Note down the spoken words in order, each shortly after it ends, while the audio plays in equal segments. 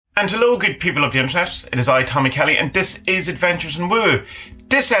And hello, good people of the internet. It is I, Tommie Kelly, and this is Adventures in Woo.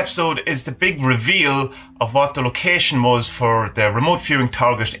 This episode is the big reveal of what the location was for the remote viewing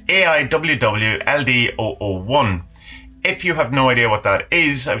target AIWWLD001. If you have no idea what that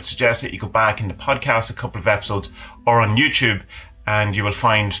is, I would suggest that you go back in the podcast a couple of episodes or on YouTube, and you will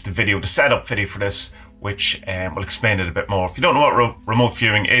find the video, the setup video for this, which will explain it a bit more. If you don't know what remote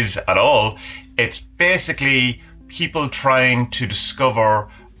viewing is at all, it's basically people trying to discover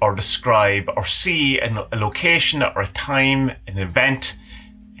or describe or see a location or a time, an event,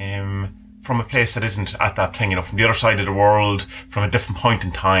 from a place that isn't at that thing, from the other side of the world, from a different point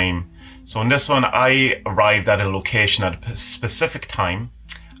in time. So in this one, I arrived at a location at a specific time,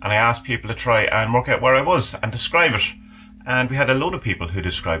 and I asked people to try and work out where I was and describe it. And we had a load of people who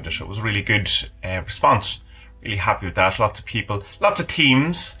described it. It was a really good response. Really happy with that. Lots of people, lots of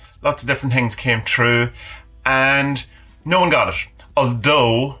teams, lots of different things came through, and no one got it.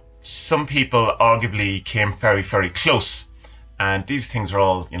 Although some people arguably came very, very close. And these things are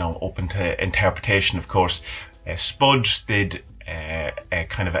all, open to interpretation, of course. Spud did a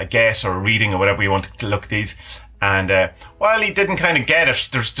kind of a guess or a reading or whatever you want to look at these. And while he didn't kind of get it,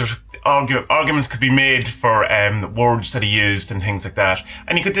 there's arguments could be made for words that he used and things like that.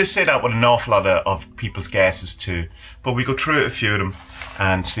 And you could just say that with an awful lot of people's guesses too. But we go through a few of them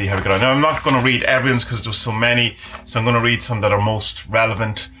and see how we get on. Now, I'm not going to read everyone's because there's so many, so I'm going to read some that are most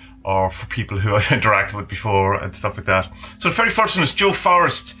relevant or for people who I've interacted with before and stuff like that. So the very first one is Joe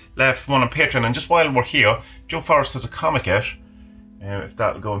Forrest left one on Patreon, and just while we're here, Joe Forrest has a comic out, if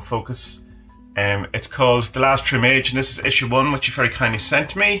that'll go in focus. It's called The Last True Mage, and this is issue 1, which he very kindly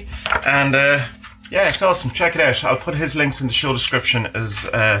sent me, and yeah, it's awesome. Check it out. I'll put his links in the show description as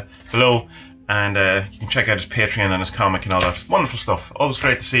below. And you can check out his Patreon and his comic and all that. Wonderful stuff. Always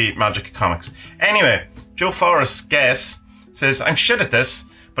great to see magic comics. Anyway, Joe Forrest's guess says, I'm shit at this,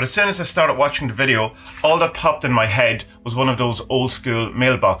 but as soon as I started watching the video, all that popped in my head was one of those old school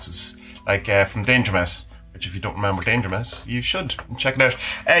mailboxes, like from Danger Mouse. Which if you don't remember Danger Mouse, you should check it out.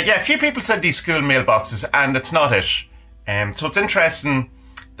 Yeah, a few people said these school mailboxes, and it's not it. So it's interesting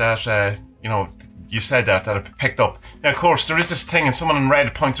that, you said that I picked up. Now, of course, there is this thing, and someone in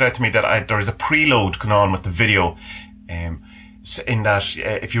Reddit pointed out to me that there is a preload going on with the video. In that,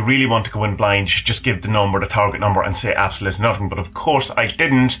 if you really want to go in blind, you should just give the number, the target number, and say absolutely nothing. But of course, I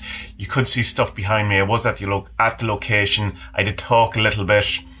didn't. You could see stuff behind me. I was at the location. I did talk a little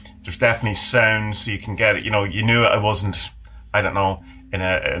bit. There's definitely sound, so you can get it. You knew I wasn't, I don't know, in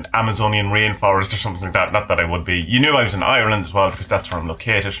an Amazonian rainforest or something like that. Not that I would be. You knew I was in Ireland as well, because that's where I'm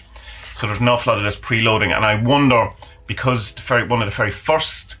located. So there's an awful lot of this preloading, and I wonder, because one of the very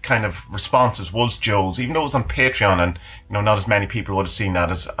first kind of responses was Joe's, even though it was on Patreon, and not as many people would have seen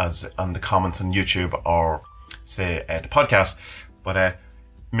that as on the comments on YouTube or say the podcast, but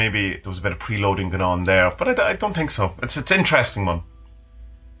maybe there was a bit of preloading going on there, but I don't think so. It's an interesting one.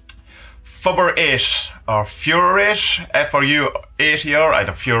 Fubber 8 or Furor 8, F-R-U-8-E-R,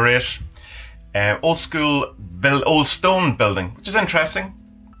 either Furor 8, old stone building, which is interesting.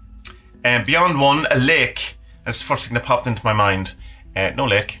 Beyond one, a lake. That's the first thing that popped into my mind. No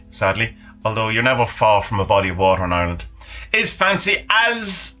lake, sadly, although you're never far from a body of water in Ireland. Is fancy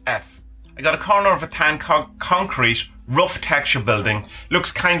as F. I got a corner of a tan concrete, rough texture building.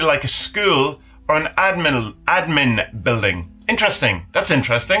 Looks kind of like a school or an admin building. Interesting. That's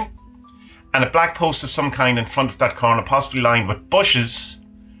interesting. And a black post of some kind in front of that corner, possibly lined with bushes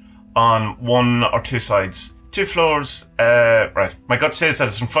on one or two sides. 2 floors, right. My gut says that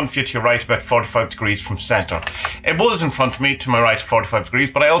it's in front of you to your right, about 45 degrees from centre. It was in front of me to my right, 45 degrees,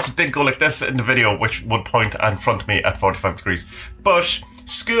 but I also did go like this in the video, which would point in front of me at 45 degrees. But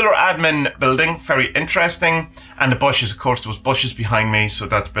school or admin building, very interesting. And the bushes, of course, there was bushes behind me, so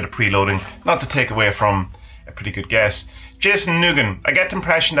that's a bit of preloading. Not to take away from a pretty good guess. Jason Nugan, I get the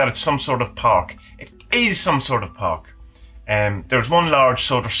impression that it's some sort of park. It is some sort of park. There's one large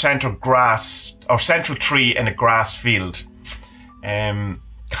sort of central tree in a grass field.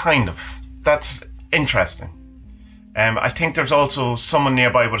 Kind of. That's interesting. I think there's also someone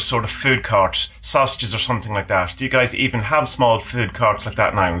nearby with a sort of food cart, sausages or something like that. Do you guys even have small food carts like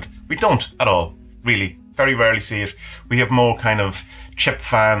that in Ireland? We don't at all, really. Very rarely see it. We have more kind of chip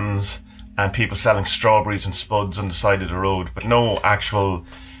vans and people selling strawberries and spuds on the side of the road, but no actual,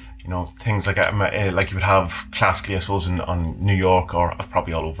 things like you would have classically, I suppose, on New York or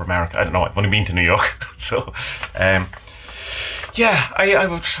probably all over America. I don't know. I've only been to New York, so yeah, I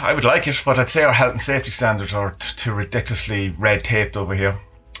would like it, but I'd say our health and safety standards are too ridiculously red taped over here.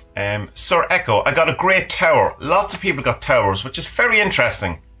 Sir Echo, I got a great tower. Lots of people got towers, which is very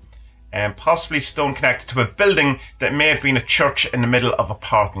interesting. and possibly stone connected to a building that may have been a church in the middle of a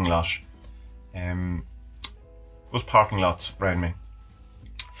parking lot. Those parking lots around me.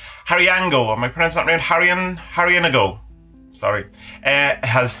 Haryango, am I pronouncing that right? Haryango, sorry,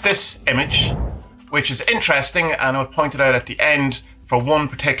 has this image, which is interesting, and I'll point it out at the end for one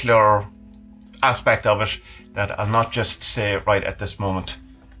particular aspect of it that I'll not just say right at this moment,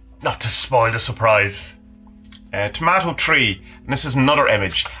 not to spoil the surprise. Tomato tree, and this is another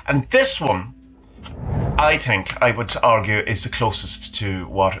image, and this one I think I would argue is the closest to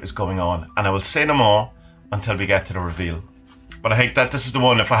what is going on, and I will say no more until we get to the reveal. But I think that this is the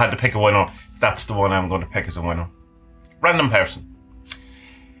one, if I had to pick a winner, that's the one I'm going to pick as a winner. Random person.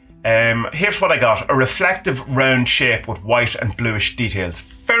 Here's what I got. A reflective round shape with white and bluish details.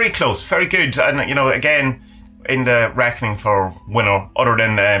 Very close, very good. And, you know, again, in the reckoning for winner, other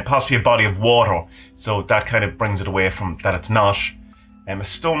than possibly a body of water. So that kind of brings it away from that it's not. A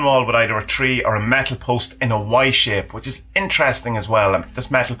stone wall with either a tree or a metal post in a Y shape, which is interesting as well.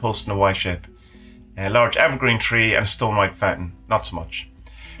 This metal post in a Y shape. A large evergreen tree and a stone white fountain. Not so much.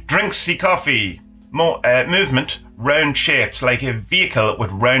 Drinks, see coffee. Movement, round shapes, like a vehicle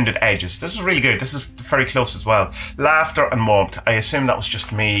with rounded edges. This is really good. This is very close as well. Laughter and warmth. I assume that was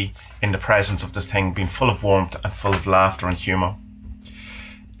just me in the presence of this thing being full of warmth and full of laughter and humour.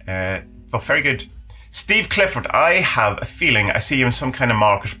 But very good. Steve Clifford. I have a feeling I see you in some kind of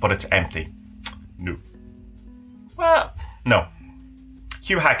market, but it's empty. No. Well, no.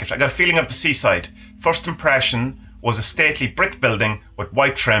 Hugh Hackett. I got a feeling of the seaside. First impression was a stately brick building with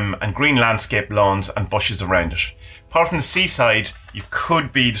white trim and green landscape lawns and bushes around it. Apart from the seaside, you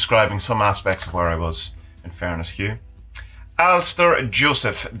could be describing some aspects of where I was, in fairness, Hugh. Alistair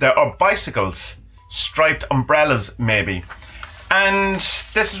Joseph. There are bicycles, striped umbrellas maybe. And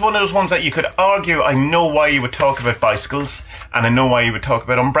this is one of those ones that you could argue, I know why you would talk about bicycles and I know why you would talk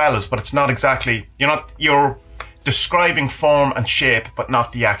about umbrellas, but it's not exactly, you're describing form and shape, but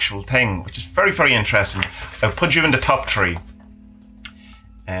not the actual thing, which is very, very interesting. I'll put you in the top three.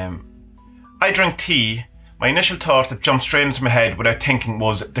 I drink tea. My initial thought that jumped straight into my head without thinking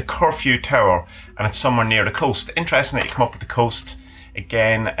was the Curfew Tower, and it's somewhere near the coast. Interesting that you come up with the coast.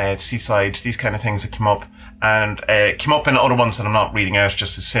 Again, seaside, these kind of things that come up, and came up in other ones that I'm not reading out,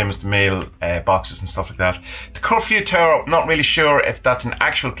 just the same as the mail boxes and stuff like that. The Curfew Tower, I'm not really sure if that's an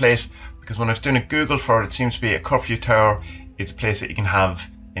actual place, because when I was doing a Google for it, it seems to be a curfew tower. It's a place that you can have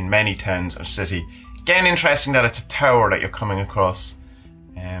in many towns or city. Again, interesting that it's a tower that you're coming across.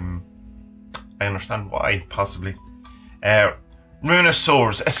 I understand why, possibly.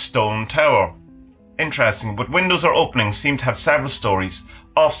 Ruinosaurs, a stone tower. Interesting, but windows or openings seem to have several stories,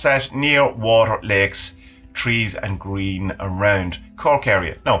 offset near water, lakes, trees and green around. Cork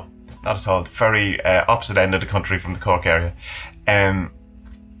area. No, not at all. Very opposite end of the country from the Cork area.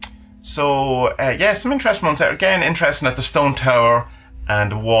 So, yeah, some interesting ones there. Again, interesting at the stone tower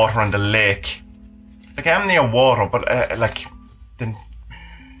and the water and the lake. Like, I'm near water, but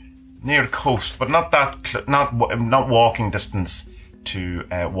near the coast, but not that, not walking distance to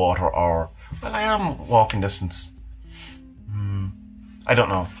water, or, well, I am walking distance. I don't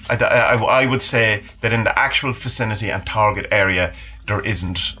know. I would say that in the actual vicinity and target area, there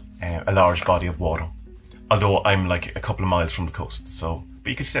isn't a large body of water. Although I'm like a couple of miles from the coast, so. But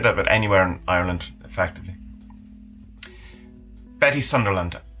you could say that about anywhere in Ireland, effectively. Betty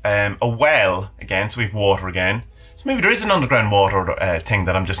Sunderland. A well, again, so we have water again. So maybe there is an underground water thing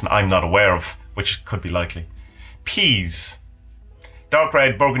that I'm not aware of, which could be likely. Peas. Dark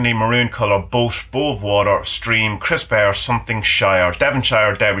red, burgundy, maroon colour, boat, bow of water, stream, crisp air, something shire.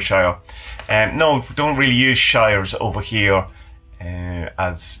 Devonshire, Derbyshire. No, we don't really use shires over here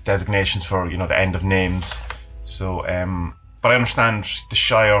as designations for, the end of names. So, but I understand the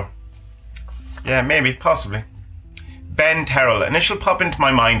Shire. Yeah, maybe, possibly. Ben Terrell. Initial pop into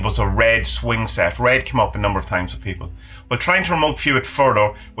my mind was a red swing set. Red came up a number of times with people. But trying to remote view it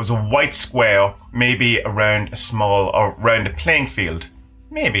further was a white square, maybe around a small, or around a playing field.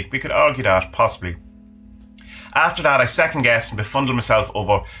 Maybe, we could argue that, possibly. After that, I second-guessed and befuddled myself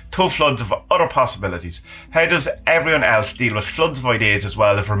over two floods of other possibilities. How does everyone else deal with floods of ideas as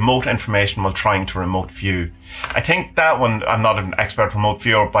well as remote information while trying to remote view? I think that one, I'm not an expert remote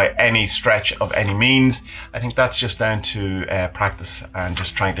viewer by any stretch of any means. I think that's just down to practice and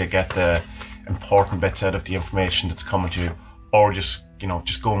just trying to get the important bits out of the information that's coming to you, or just,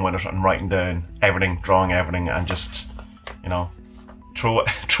 just going with it and writing down everything, drawing everything, and just, throw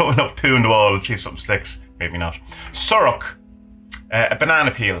enough poo in the wall and see if something sticks. Maybe not. Surrock, a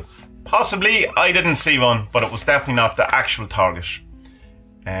banana peel. Possibly, I didn't see one, but it was definitely not the actual target.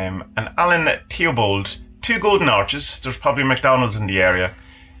 And Alan Theobald, two golden arches. There's probably McDonald's in the area.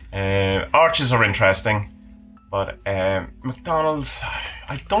 Arches are interesting, but McDonald's,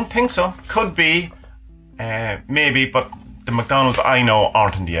 I don't think so. Could be, maybe, but the McDonald's I know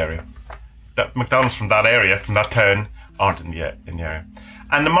aren't in the area. The McDonald's from that area, from that town, aren't in the area.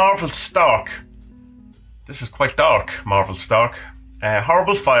 And the Marvel stock, this is quite dark, Marvel stock.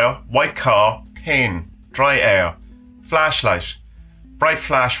 Horrible fire, white car, pain, dry air, flashlight, bright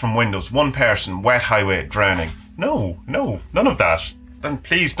flash from windows, one person, wet highway, drowning. No, none of that. Then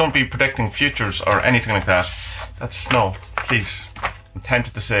please don't be predicting futures or anything like that. That's, no, please. I'm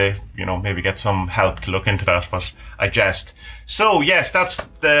tempted to say, you know, maybe get some help to look into that, but I jest. So yes, that's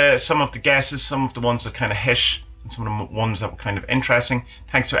some of the guesses, some of the ones that kind of hit, and some of the ones that were kind of interesting.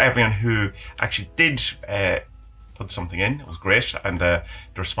 Thanks to everyone who actually did put something in. It was great, and the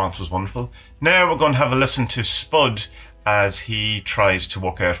response was wonderful. Now we're going to have a listen to Spud as he tries to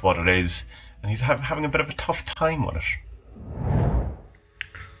work out what it is, and he's having a bit of a tough time with it.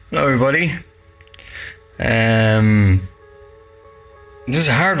 Hello everybody. This is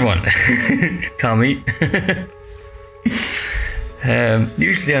a hard one, Tommie.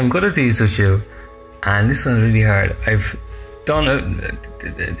 Usually I'm good at these with you, and this one's really hard. I've done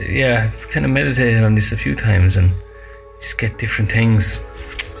I've kind of meditated on this a few times and just get different things.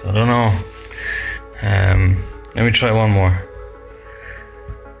 So I don't know. Let me try one more.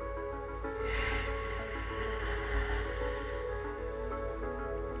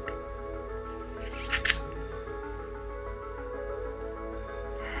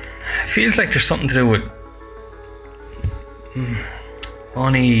 Feels like there's something to do with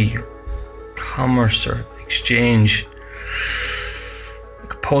money, commerce, or exchange,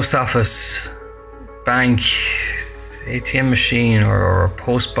 like a post office, bank, ATM machine, or a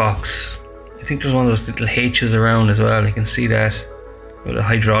post box. I think there's one of those little H's around as well. You can see that with the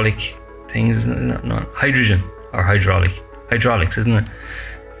hydraulic things, isn't it? Not hydrogen or hydraulics, isn't it?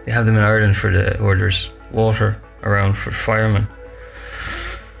 They have them in Ireland for where there's water around for firemen.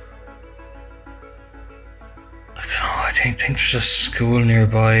 I think there's a school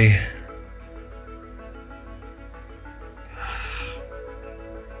nearby.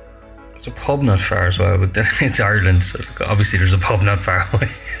 There's a pub not far as well, but then it's Ireland, so obviously there's a pub not far away.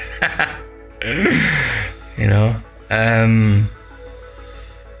 You know,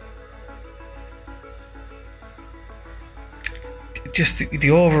 just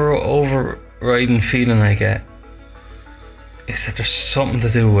the overriding feeling I get is that there's something to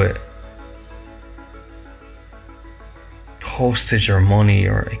do with postage or money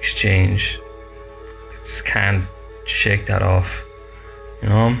or exchange. I just can't shake that off, you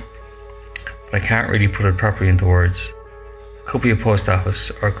know. But I can't really put it properly into words. Could be a post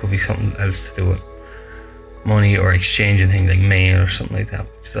office, or it could be something else to do with money or exchanging things like mail or something like that,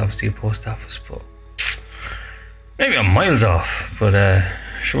 which is obviously a post office. But maybe I'm miles off, but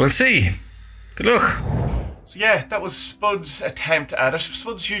sure, we'll see. Good luck. So yeah, that was Spud's attempt at it.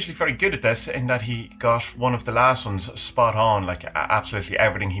 Spud's usually very good at this, in that he got one of the last ones spot on. Like absolutely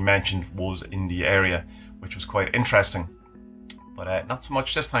everything he mentioned was in the area, which was quite interesting. But not so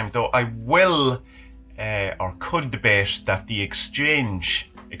much this time, though. I will, or could debate that the exchange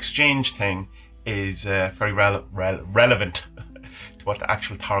thing is very relevant to what the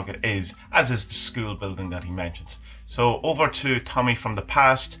actual target is, as is the school building that he mentions. So over to Tommie from the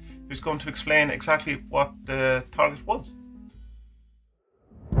past, who's going to explain exactly what the target was.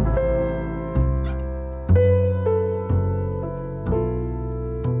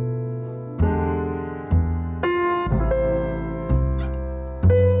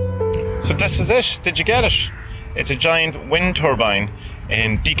 So this is it. Did you get it? It's a giant wind turbine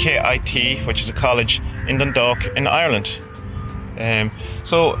in DKIT, which is a college in Dundalk in Ireland.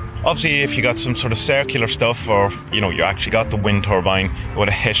 So obviously if you got some sort of circular stuff, or you know, you actually got the wind turbine, it would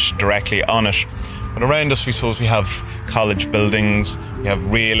have hit directly on it. But around us, we suppose we have college buildings, we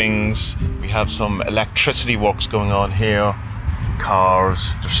have railings, we have some electricity works going on here,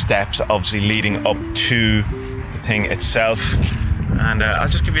 cars, there's steps obviously leading up to the thing itself. And I'll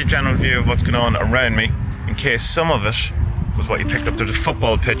just give you a general view of what's going on around me, in case some of it was what you picked up. There's a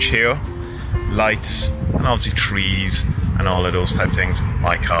football pitch here, lights, and obviously trees and all of those type of things.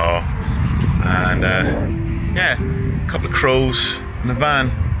 My car, and yeah, a couple of crows and a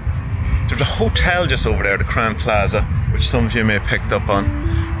van. There's a hotel just over there, the Crown Plaza, which some of you may have picked up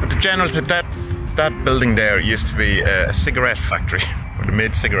on. But the general, that building there used to be a cigarette factory, where they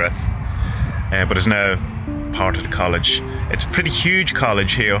made cigarettes, but is now part of the college. It's a pretty huge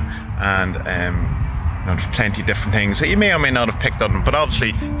college here, and you know, there's plenty of different things that you may or may not have picked up on. But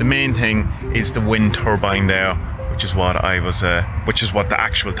obviously, the main thing is the wind turbine there, which is what which is what the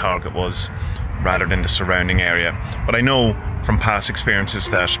actual target was, rather than the surrounding area. But I know from past experiences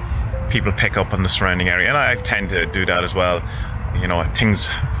that people pick up on the surrounding area, and I tend to do that as well. You know, things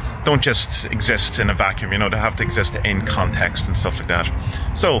don't just exist in a vacuum, you know, they have to exist in context and stuff like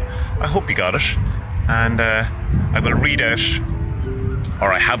that. So I hope you got it, and I will read out,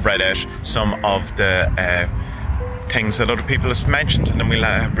 or I have read out, some of the things that other people have mentioned, and then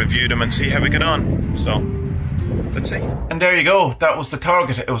we'll review them and see how we get on. So let's see. And there you go, that was the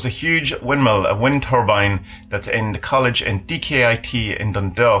target. It was a huge windmill, a wind turbine that's in the college in DKIT in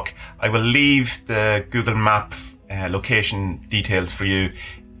Dundalk. I will leave the Google Map location details for you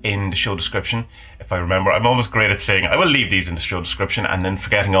in the show description, if I remember. I'm almost great at saying I will leave these in the show description and then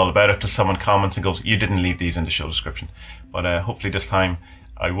forgetting all about it till someone comments and goes, you didn't leave these in the show description. But hopefully this time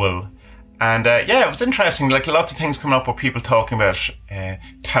I will. And yeah, it was interesting, like lots of things coming up where people talking about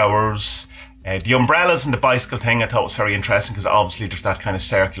towers, the umbrellas and the bicycle thing I thought was very interesting, because obviously there's that kind of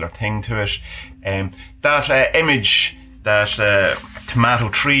circular thing to it. That image that Tomato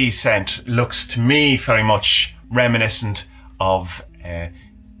Tree sent looks to me very much reminiscent of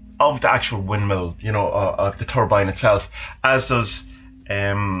the actual windmill, you know, of the turbine itself, as does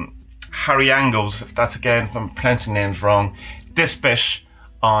Hariango's, if that's, again, if I'm pronouncing names wrong, this bit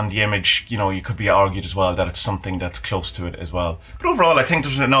on the image, you know, you could be argued as well that it's something that's close to it as well. But overall, I think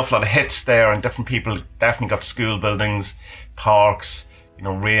there's an awful lot of hits there, and different people definitely got school buildings, parks, you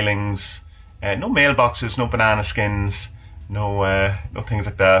know, railings, no mailboxes, no banana skins, no things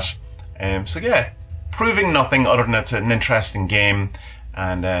like that. So yeah, proving nothing other than it's an interesting game,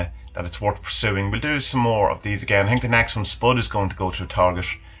 and that it's worth pursuing. We'll do some more of these again. I think the next one, Spud is going to go to a target,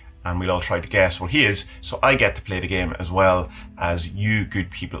 and we'll all try to guess where he is, so I get to play the game as well as you good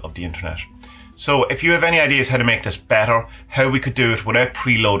people of the internet. So if you have any ideas how to make this better, how we could do it without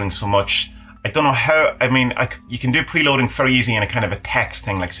preloading so much, I don't know how. I mean, you can do preloading very easy in a kind of a text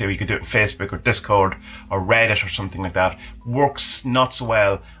thing, like say we could do it in Facebook or Discord or Reddit or something like that. Works not so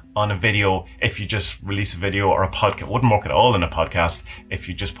well on a video if you just release a video or a podcast. It wouldn't work at all in a podcast if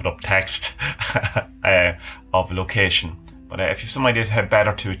you just put up text of location. But if you have some ideas how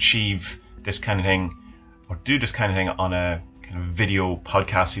better to achieve this kind of thing, or do this kind of thing on a kind of video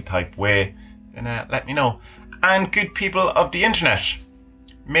podcasty type way, then let me know. And good people of the internet,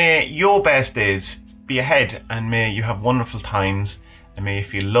 may your best days be ahead, and may you have wonderful times, and may you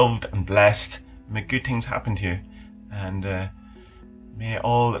feel loved and blessed, and may good things happen to you, and may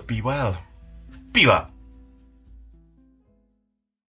all be well. Be well.